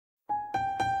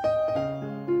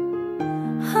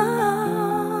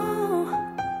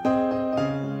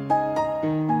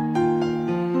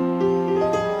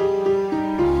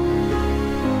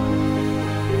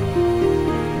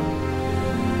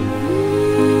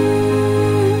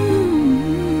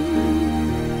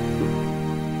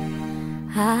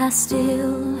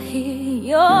still hear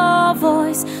your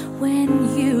voice when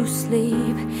you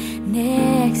sleep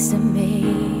next to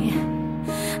me.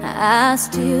 I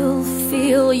still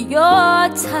feel your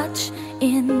touch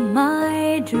in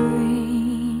my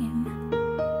dream.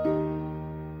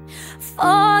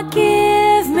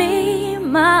 Forgive me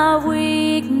my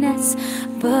weakness,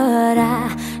 but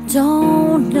I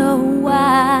don't know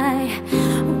why.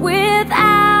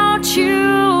 Without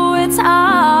you, it's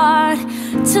hard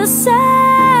to survive.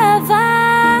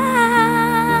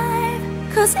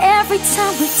 'Cause every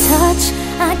time we touch,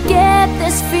 I get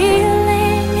this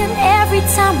feeling, and every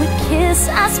time we kiss,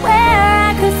 I swear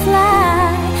I could fly.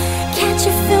 Can't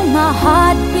you feel my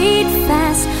heart beat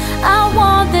fast? I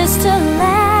want this to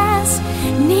last.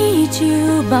 Need you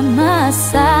by my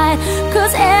side.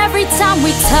 'Cause every time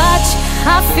we touch,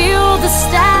 I feel the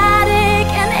static,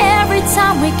 and every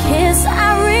time we kiss, I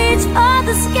reach for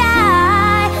the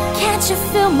sky. Can't you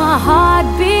feel my heart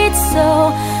beat so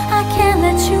I can't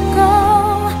let you go?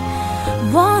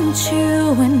 Want you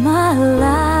in my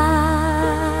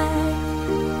life.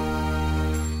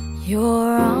 Your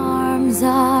arms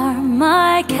are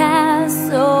my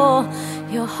castle,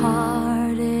 your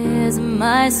heart is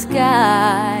my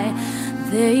sky.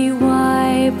 They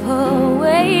wipe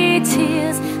away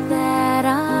tears that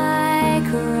I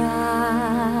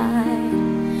cried.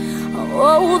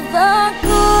 Oh, the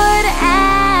good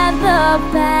and the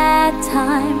bad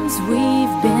times,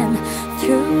 we've been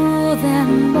through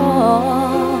them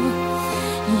all.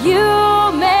 You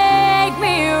make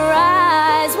me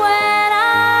rise when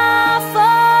I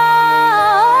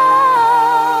fall.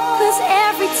 'Cause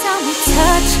every time we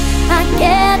touch, I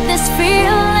get this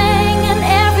feeling, and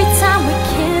every time we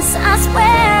kiss, I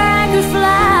swear I could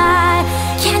fly.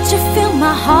 Can't you feel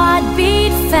my heart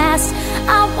beat fast?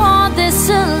 I want this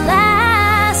to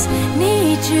last.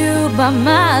 Need you by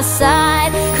my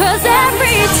side. 'Cause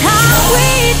every time we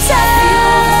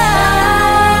touch,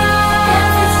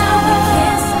 every time we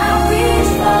kiss, I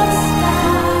reach for the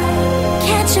sky.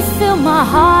 Can't you feel my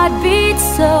heart beat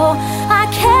so I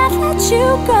can't let you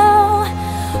go?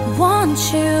 Want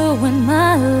you in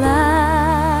my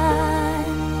life.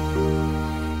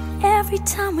 Every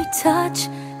time we touch,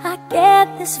 I get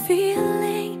this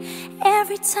feeling.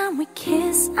 Every time we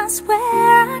kiss, I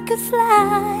swear I could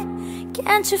fly.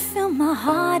 Can't you feel my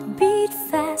heart beat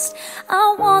fast? I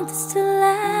want this to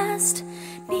last.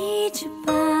 Need you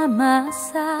by my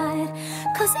side.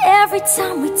 'Cause every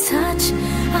time we touch,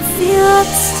 I feel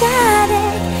the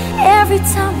static. Every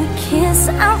time we kiss,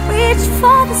 I reach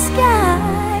for the sky.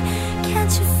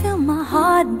 Can't you feel my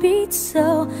heart beat so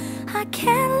I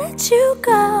can't let you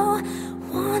go?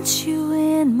 Want you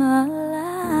in my life.